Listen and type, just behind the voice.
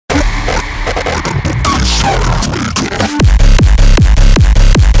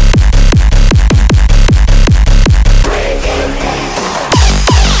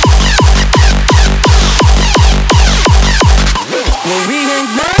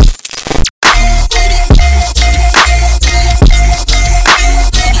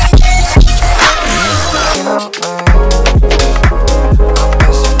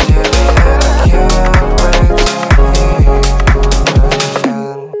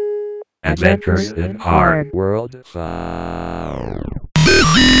Adventures in Hard World Sound.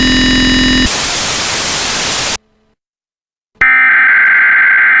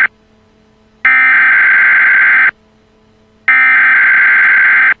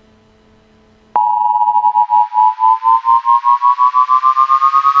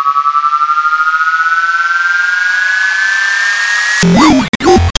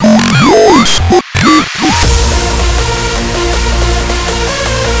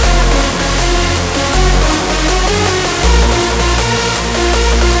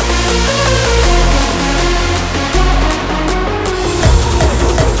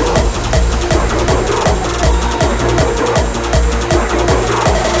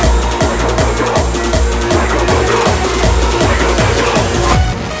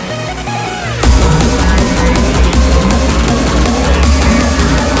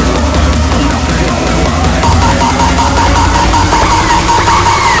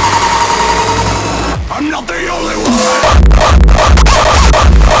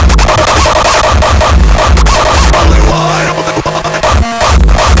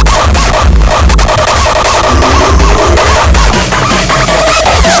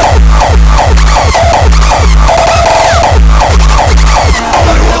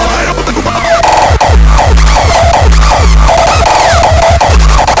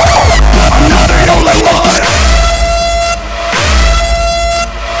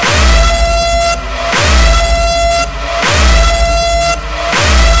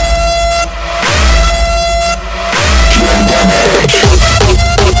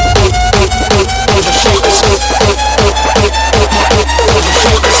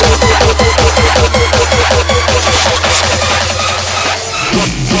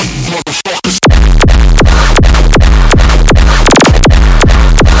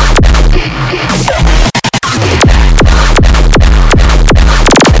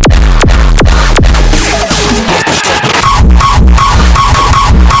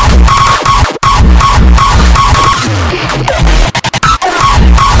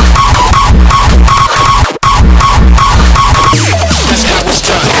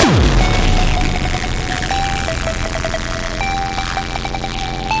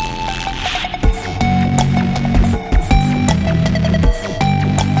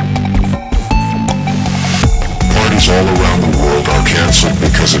 all around the world are cancelled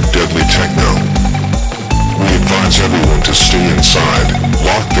because of deadly techno. We advise everyone to stay inside,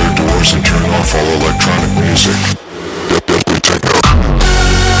 lock their doors and turn off all electronic music. Deadly techno.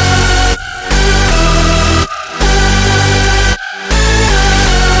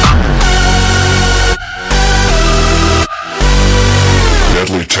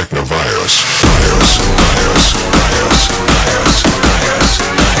 Deadly technovirus. Virus.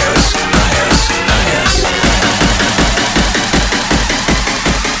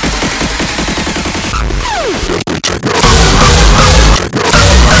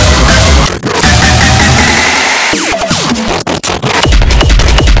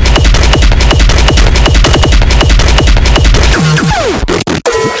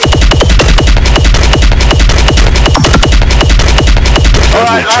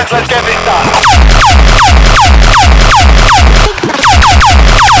 Alright lads, let's get this done.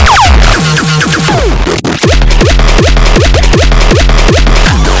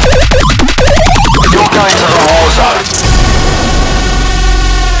 You're going to the war zone.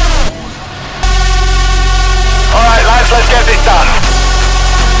 Alright lads, let's get this done.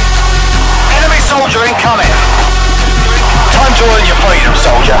 Enemy soldier incoming. Time to earn your freedom,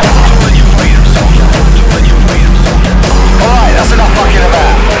 soldier. Alright, that's enough fucking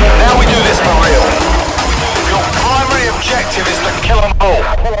about. Now we do this for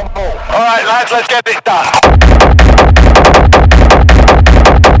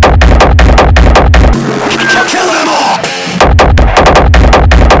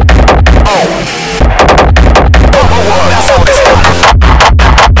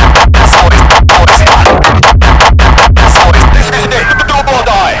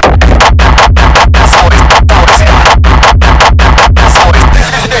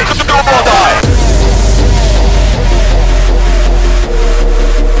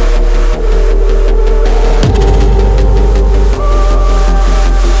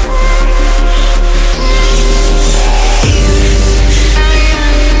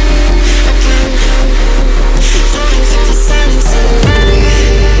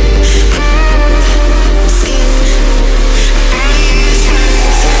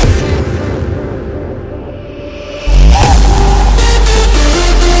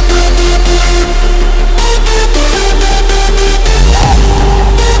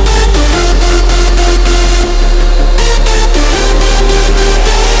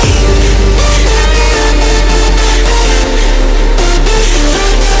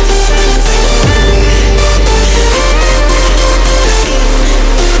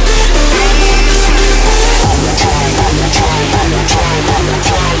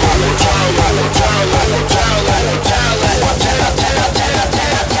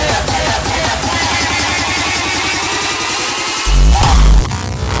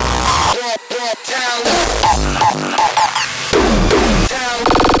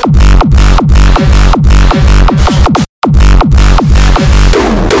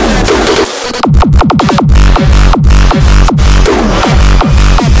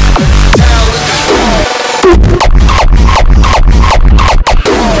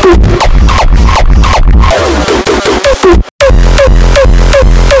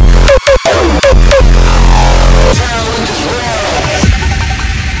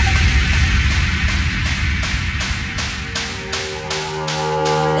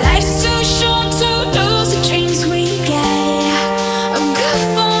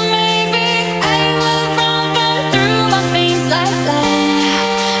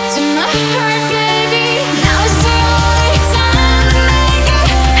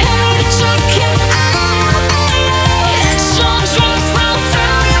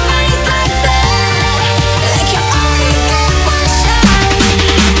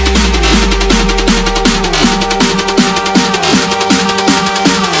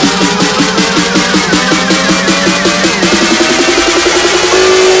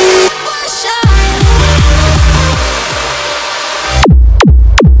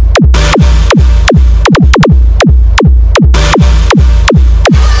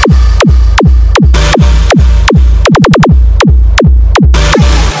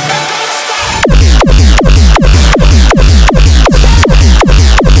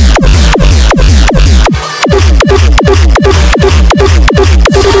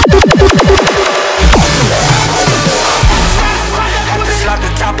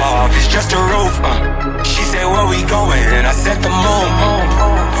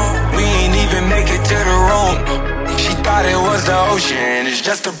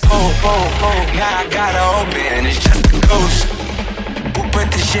just a pole. Now I gotta open, it's just a ghost. We'll put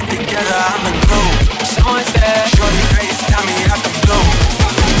this shit together, I'm the glue. Someone said, shorty face, tell me out the blue.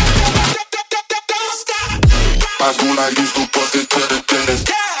 Back when I used to bust it to the dentist.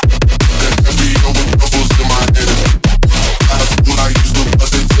 That video with bubbles in my head. Back when I used to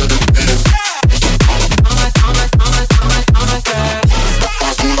bust it to the dentist.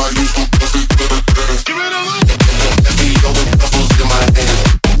 Back when I used to bust it to the dentist. That video with bubbles in my head.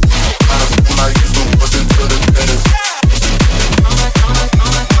 Back when I used to bust it to the dentist.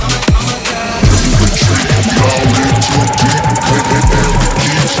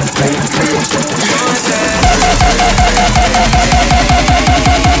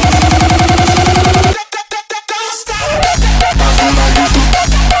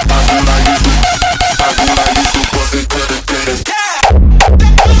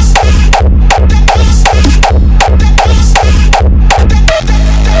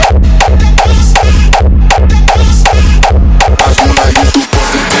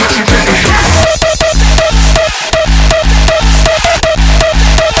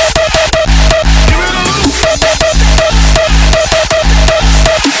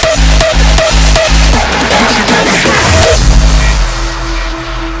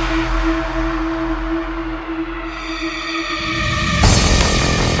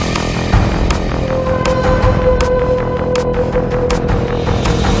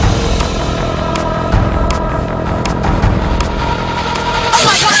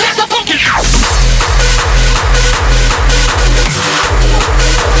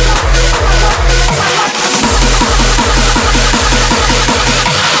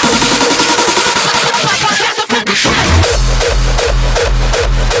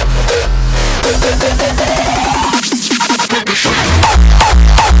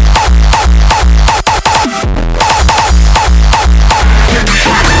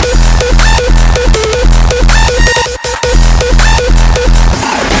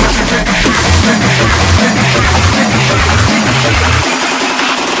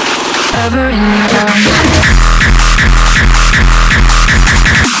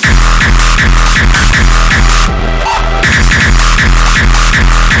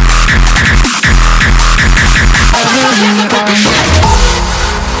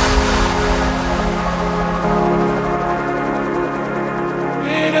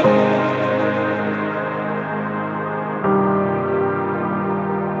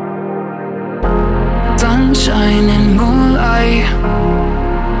 Sunshine and moonlight,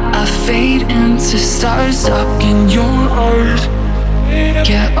 I fade into stars stuck in your eyes.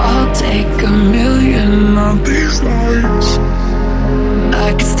 Yeah, I'll take a million of these nights.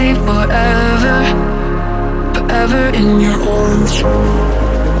 I could stay forever, forever in your arms,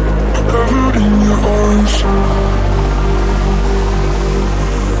 forever in your arms,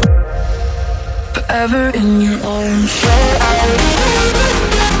 forever in your arms.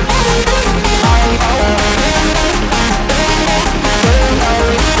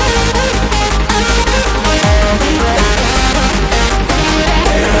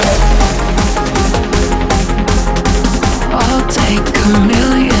 I'll take a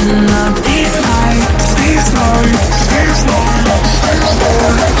million of these nights,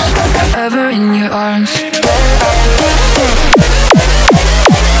 forever in your arms.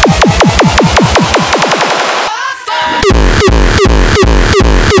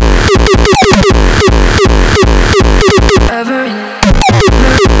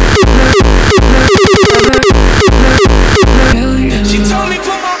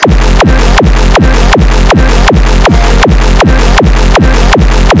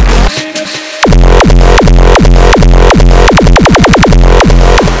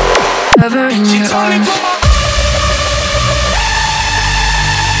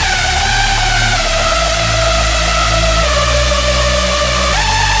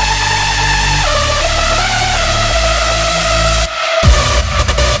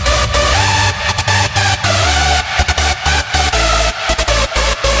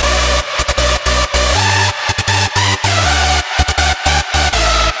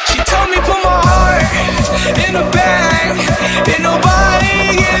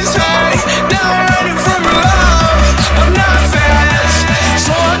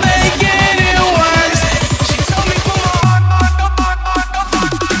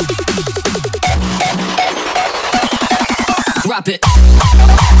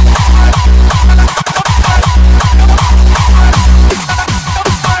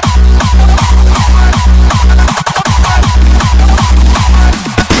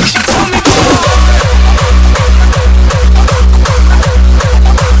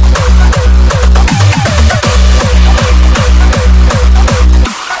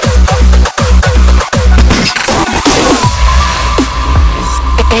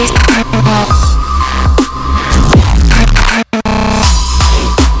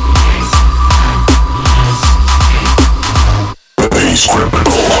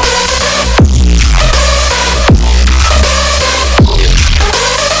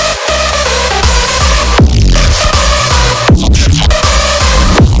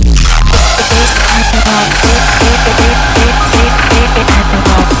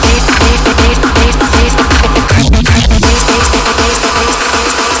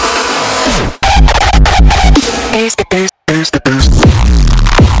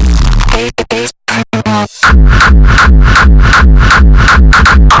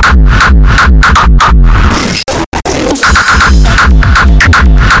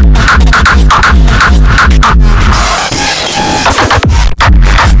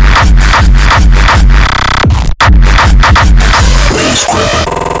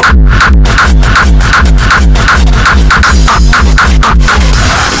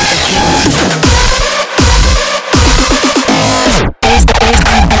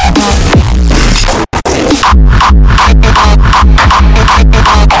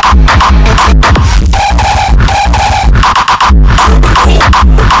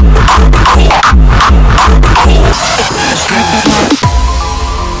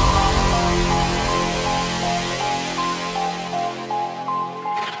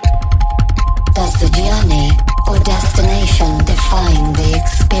 destination define the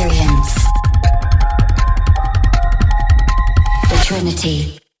experience. The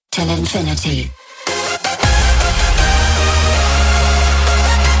Trinity till infinity.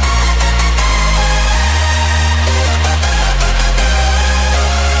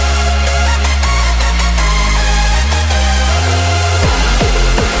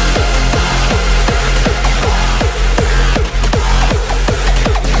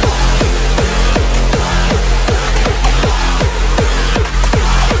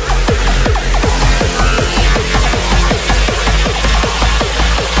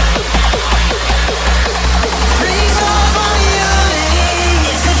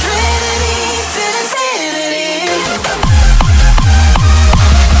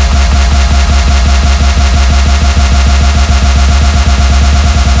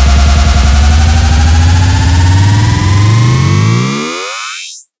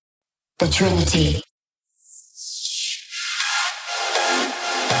 The Trinity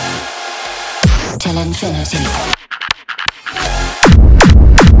till infinity.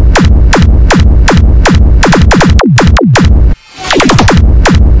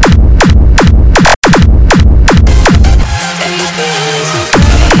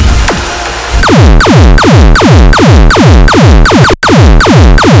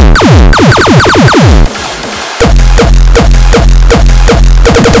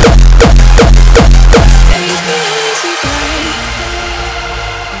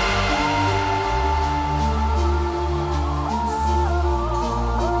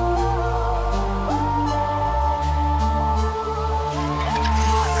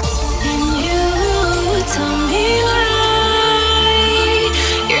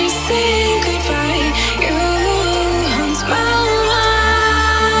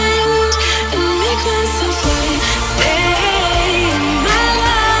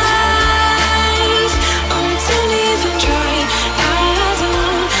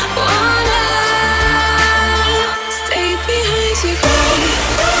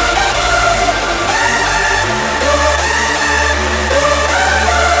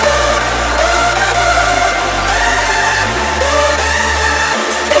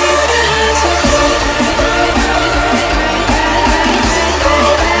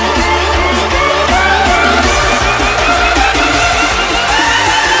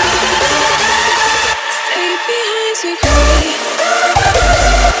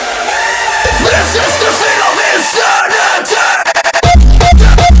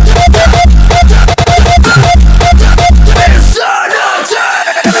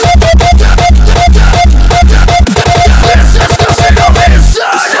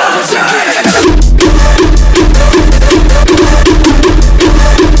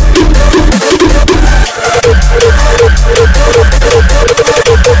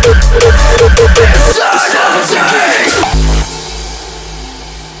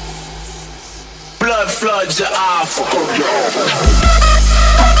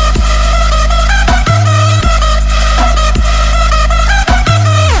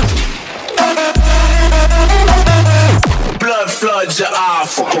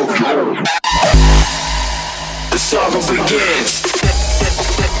 The saga begins.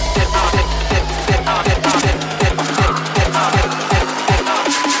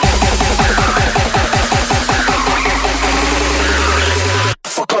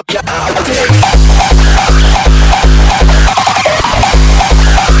 Fuck up your outfit.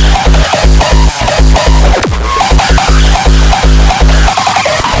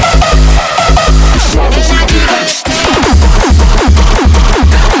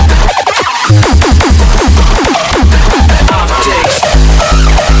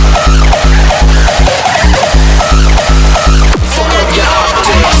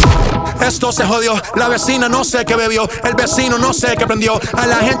 Esto se jodió, la vecina no sé qué bebió, el vecino no sé qué prendió, a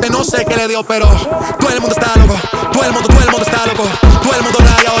la gente no sé qué le dio, pero todo el mundo está loco, todo el mundo está loco, todo el mundo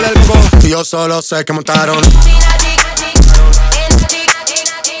rayado del coco. Y yo solo sé que montaron.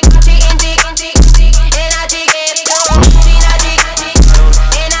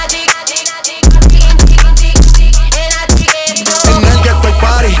 En el ghetto hay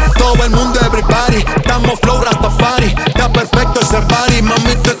party, todo el mundo everybody, estamos flow Rastafari, está perfecto ese party,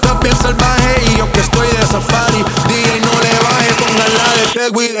 mami tú estás bien salvaje y yo que estoy de safari, DJ no le baje, póngala de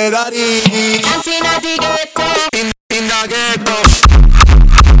Tego y de Daddy. In the ghetto.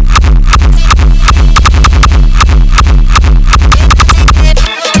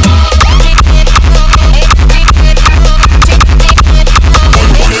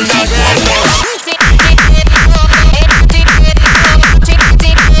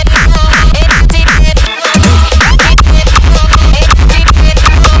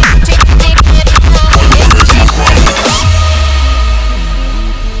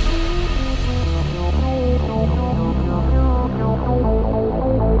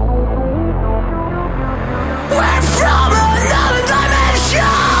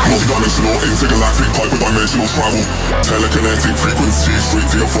 Multidimensional, intergalactic, hyperdimensional travel. Telekinetic frequency straight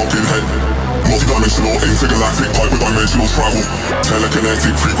to your fucking head. Multidimensional, intergalactic, hyperdimensional travel.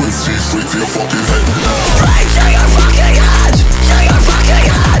 Telekinetic frequency straight to your fucking head. Straight to your fucking head. To your fucking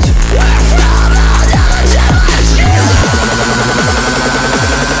head. We're from another dimension.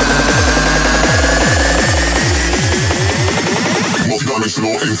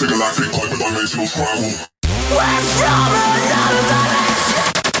 Multidimensional, intergalactic, hyperdimensional travel. We're from another dimension.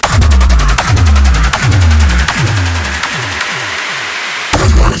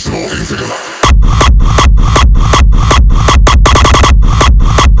 Multidimensional, intergalactic.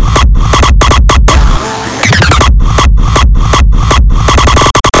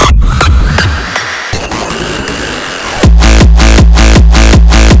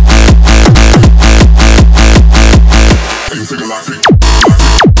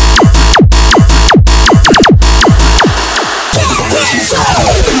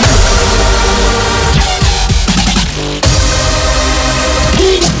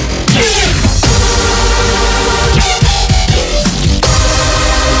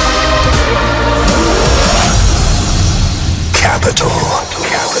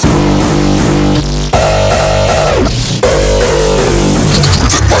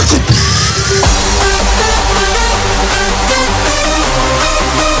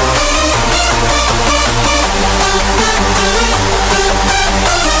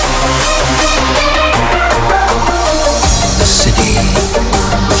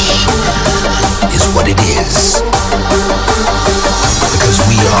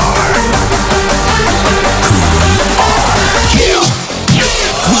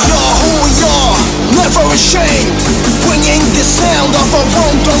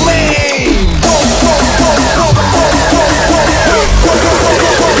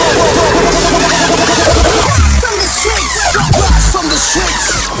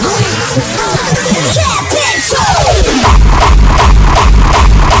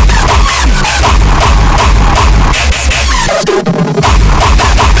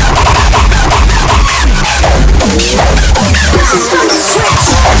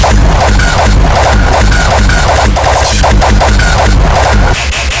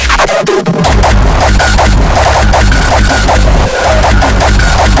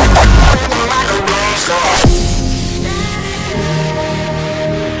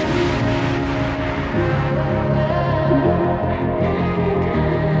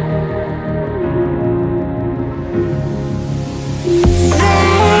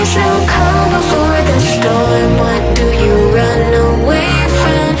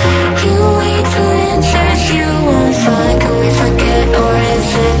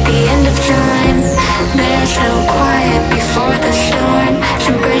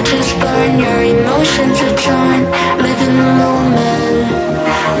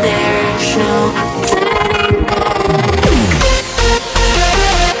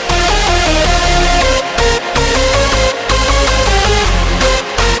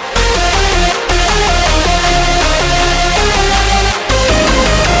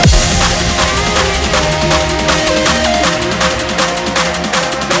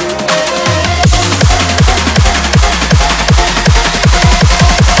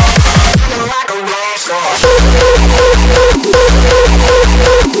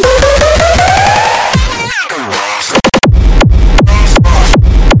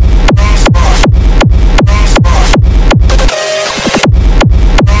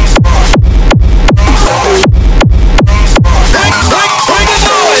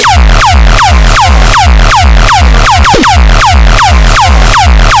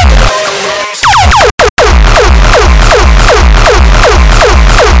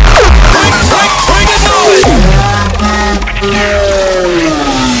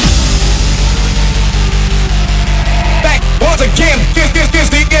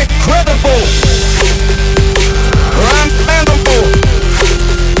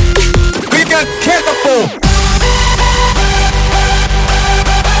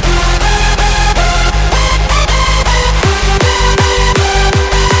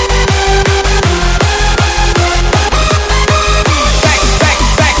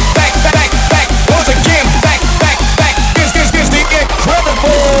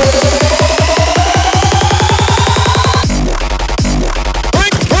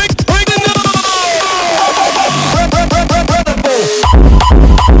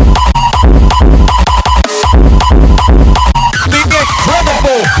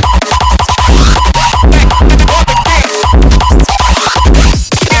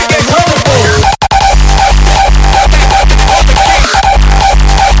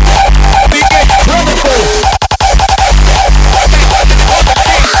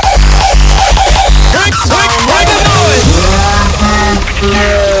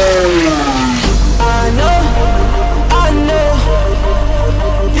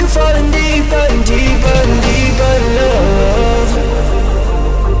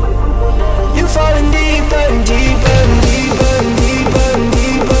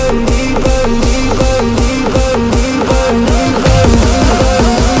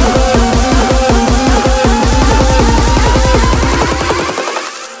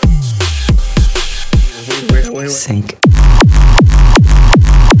 Sync.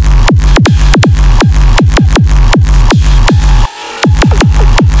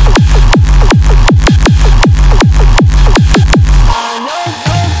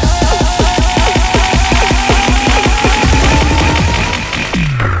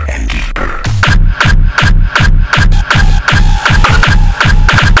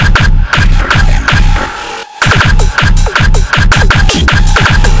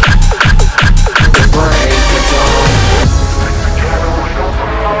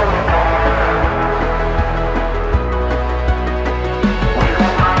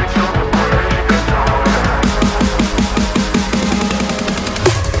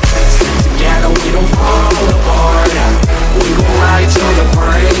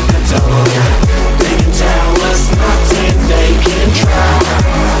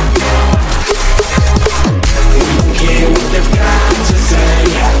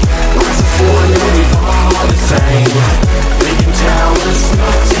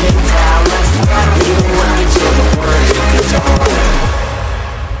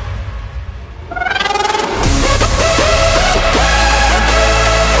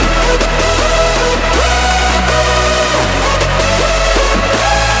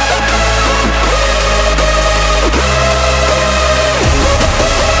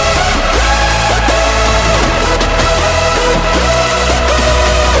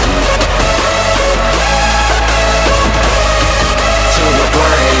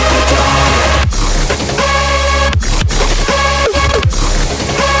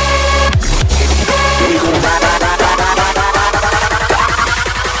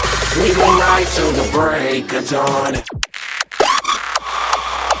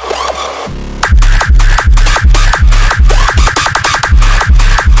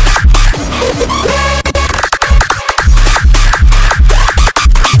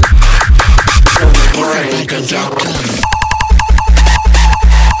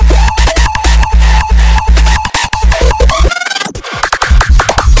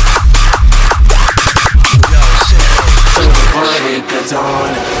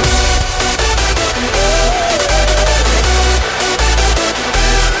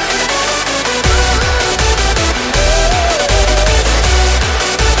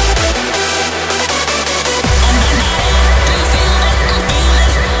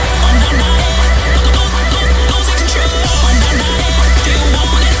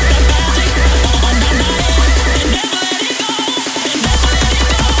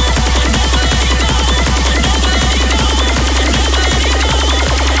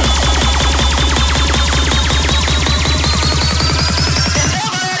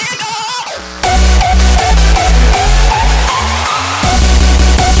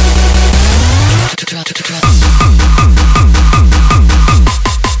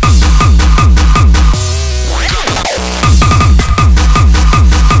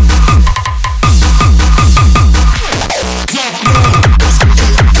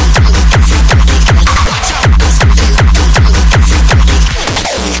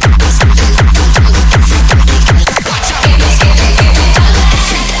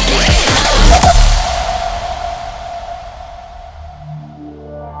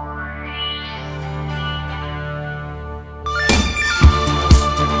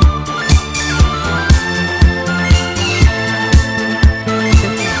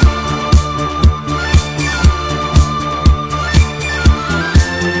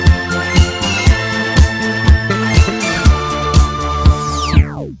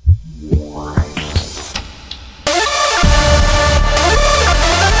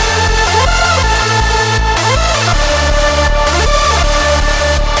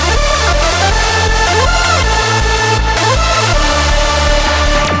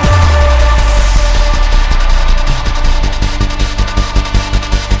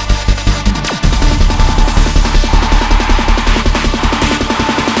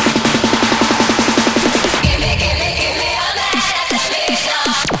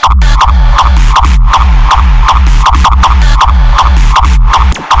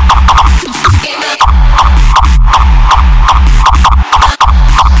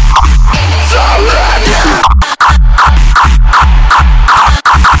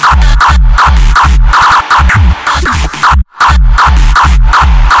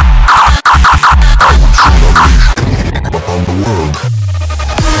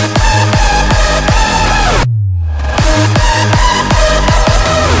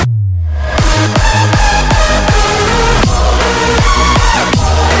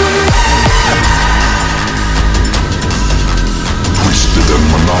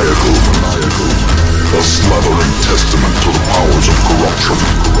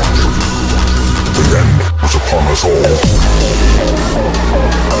 upon us all.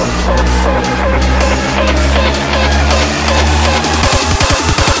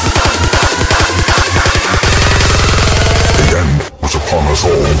 The end was upon us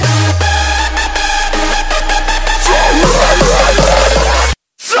all.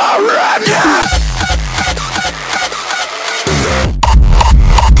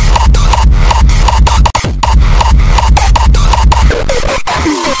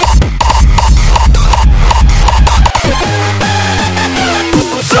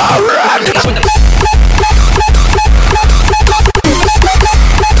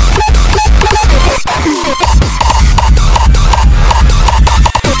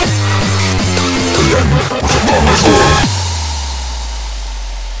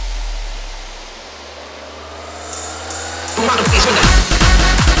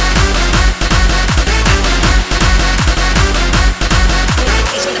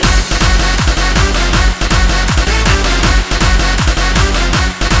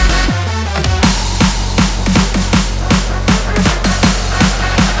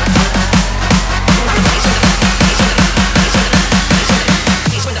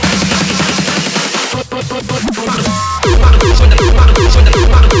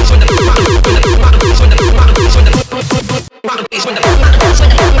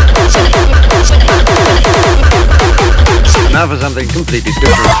 Now for something completely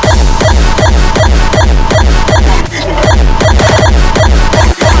different.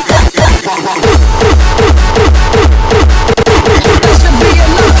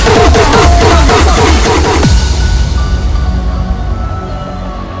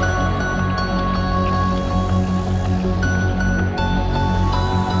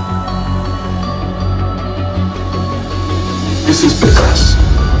 This is business.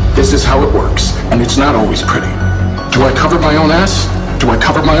 This is how it works, and it's not always pretty. Do I cover my own ass? Do I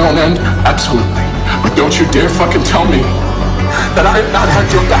cover my own end? Absolutely. But don't you dare fucking tell me that I have not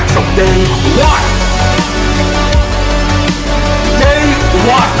had your back from day one. Day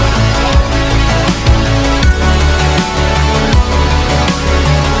one.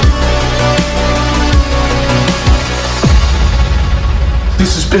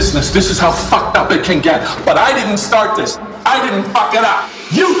 This is business. This is how fucked up it can get. But I didn't start this. I didn't fuck it up.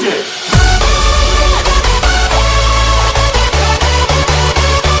 You did.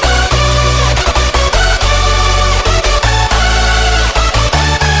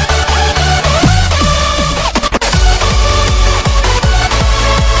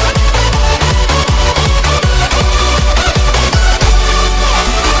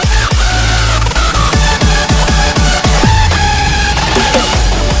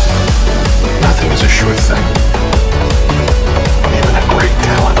 Nothing is a sure thing. Even a great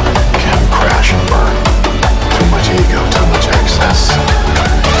talent can crash and burn. Too much ego, too much excess,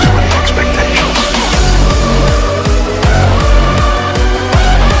 too many expectations.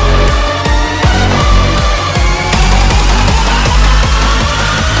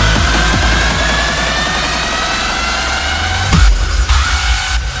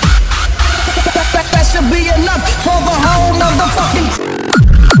 That should be enough for the whole motherfucking.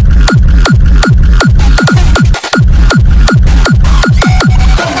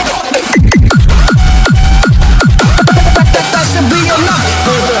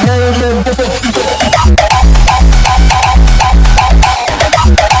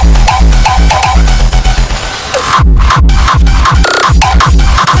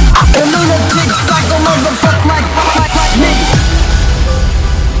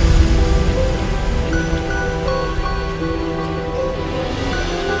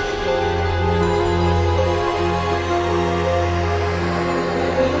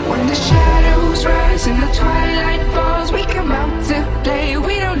 When the shadows rise and the twilight falls, we come out to play.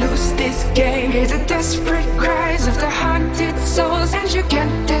 We don't lose this game. Hear the desperate cries of the haunted souls, and you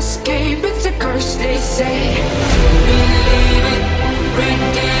can't escape. It's a curse, they say. Believe it,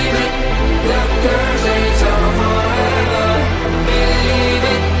 redeem it. The curse is on forever. Believe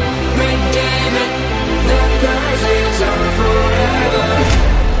it, redeem it. The curse is on forever.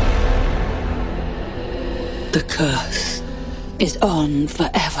 The curse is on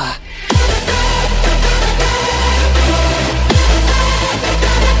forever.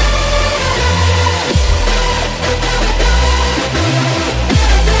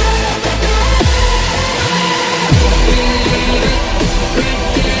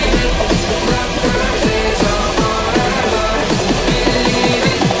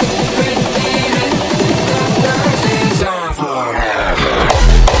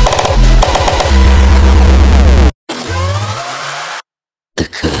 The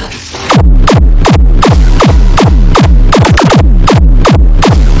curse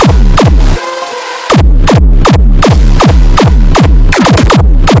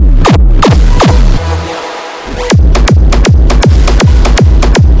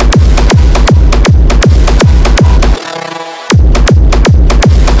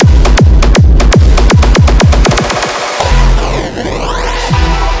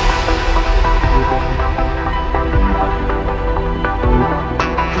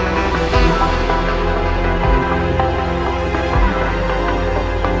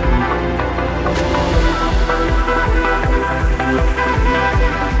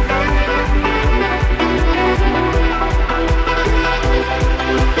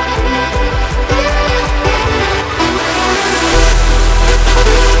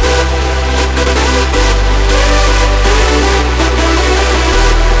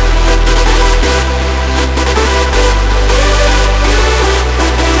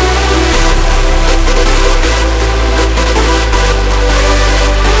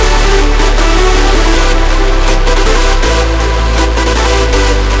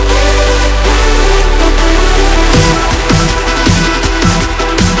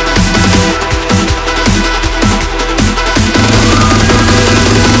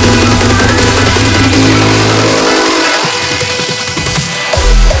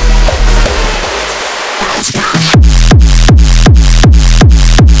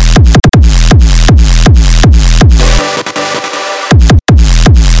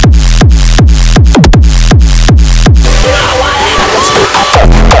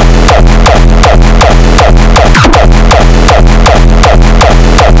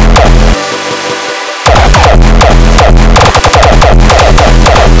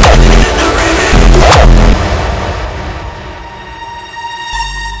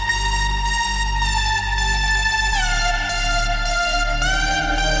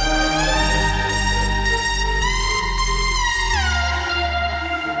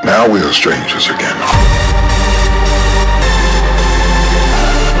Now we are strangers again.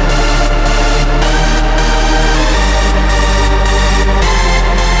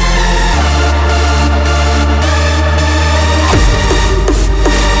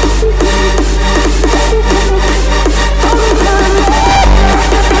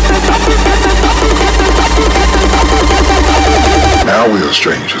 Now we are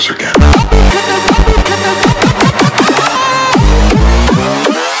strangers again.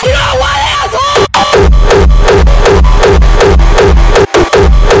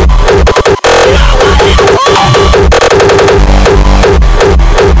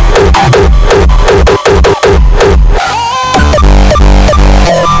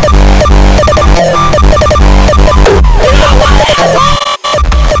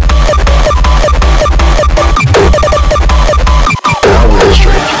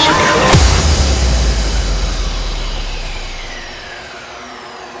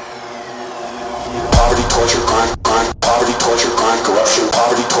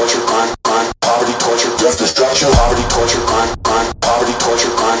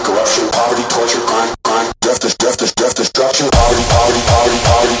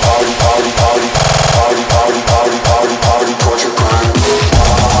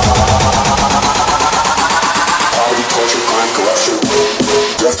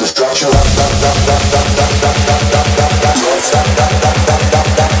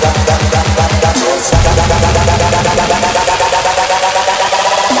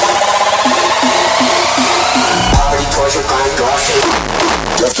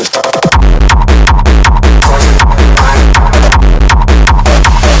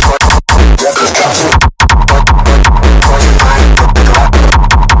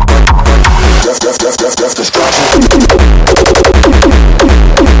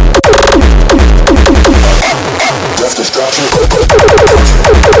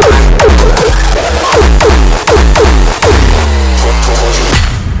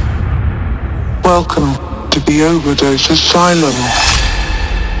 Welcome to the Overdose Asylum.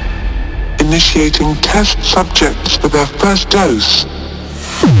 Initiating test subjects for their first dose.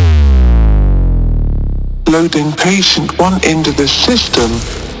 Loading patient 1 into the system.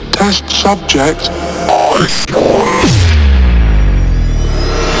 Test subject. Icecore.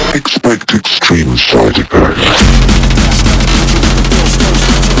 Expect extreme side effects.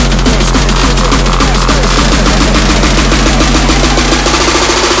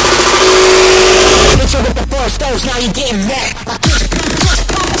 With the first dose, now you're getting wrecked.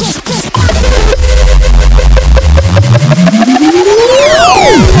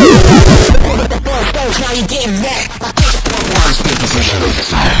 With the first dose, now you're getting wrecked.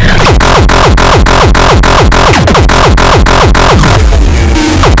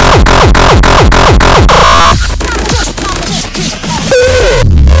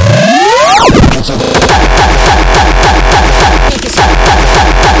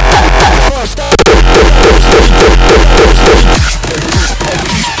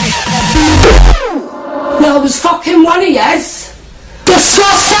 No, I was fucking one of yes.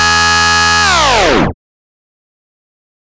 Disgusting!